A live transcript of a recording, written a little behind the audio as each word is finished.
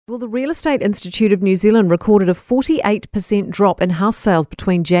Well, the Real Estate Institute of New Zealand recorded a 48% drop in house sales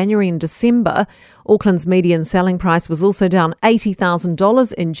between January and December. Auckland's median selling price was also down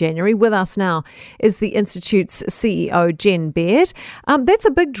 $80,000 in January. With us now is the Institute's CEO, Jen Baird. That's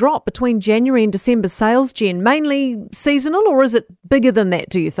a big drop between January and December sales, Jen. Mainly seasonal, or is it bigger than that,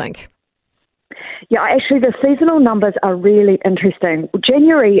 do you think? Yeah, actually the seasonal numbers are really interesting.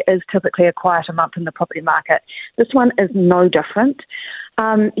 January is typically a quieter month in the property market. This one is no different.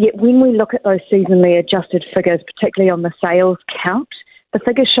 Yet when we look at those seasonally adjusted figures, particularly on the sales count, the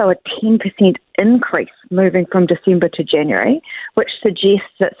figures show a 10% increase moving from December to January, which suggests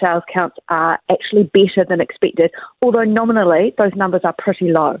that sales counts are actually better than expected, although nominally those numbers are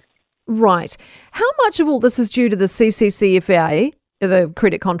pretty low. Right. How much of all this is due to the CCCFA, the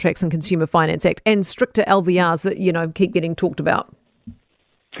Credit Contracts and Consumer Finance Act, and stricter LVRs that, keep getting talked about?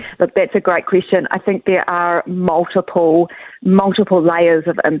 Look, that's a great question. I think there are multiple layers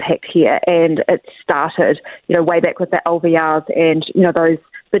of impact here, and it started, way back with the LVRs and,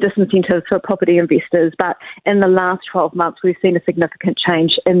 the disincentives for property investors. But in the last 12 months, we've seen a significant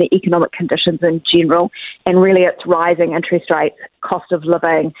change in the economic conditions in general, and really it's rising interest rates, cost of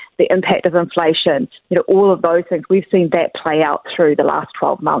living, the impact of inflation, all of those things. We've seen that play out through the last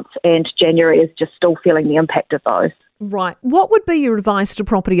 12 months, and January is just still feeling the impact of those. Right. What would be your advice to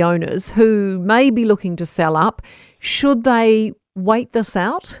property owners who may be looking to sell up? Should they wait this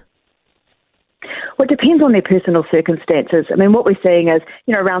out? Well, it depends on their personal circumstances. I mean, what we're seeing is,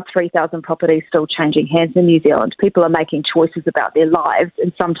 around 3,000 properties still changing hands in New Zealand. People are making choices about their lives,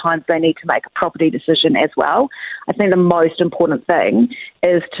 and sometimes they need to make a property decision as well. I think the most important thing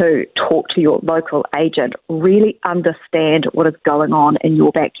is to talk to your local agent, really understand what is going on in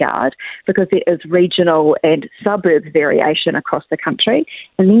your backyard, because there is regional and suburb variation across the country,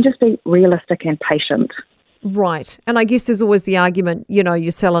 and then just be realistic and patient. Right. And I guess there's always the argument, you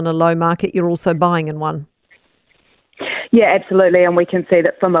sell in a low market, you're also buying in one. Yeah, absolutely. And we can see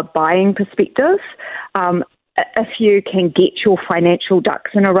that from a buying perspective, if you can get your financial ducks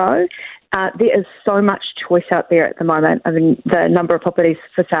in a row, there is so much choice out there at the moment. I mean, the number of properties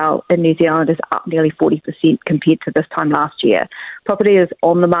for sale in New Zealand is up nearly 40% compared to this time last year. Property is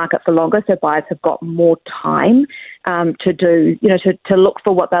on the market for longer, so buyers have got more time to do, to look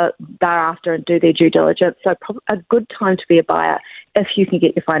for what they're after and do their due diligence. So a good time to be a buyer if you can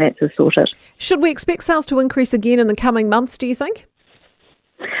get your finances sorted. Should we expect sales to increase again in the coming months, do you think?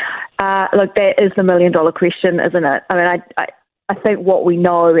 Look, that is the million-dollar question, isn't it? I mean, I think what we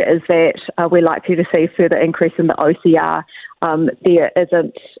know is that we're likely to see further increase in the OCR. There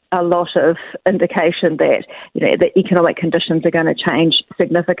isn't a lot of indication that the economic conditions are going to change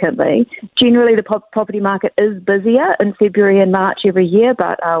significantly. Generally, the property market is busier in February and March every year,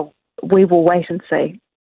 but we will wait and see.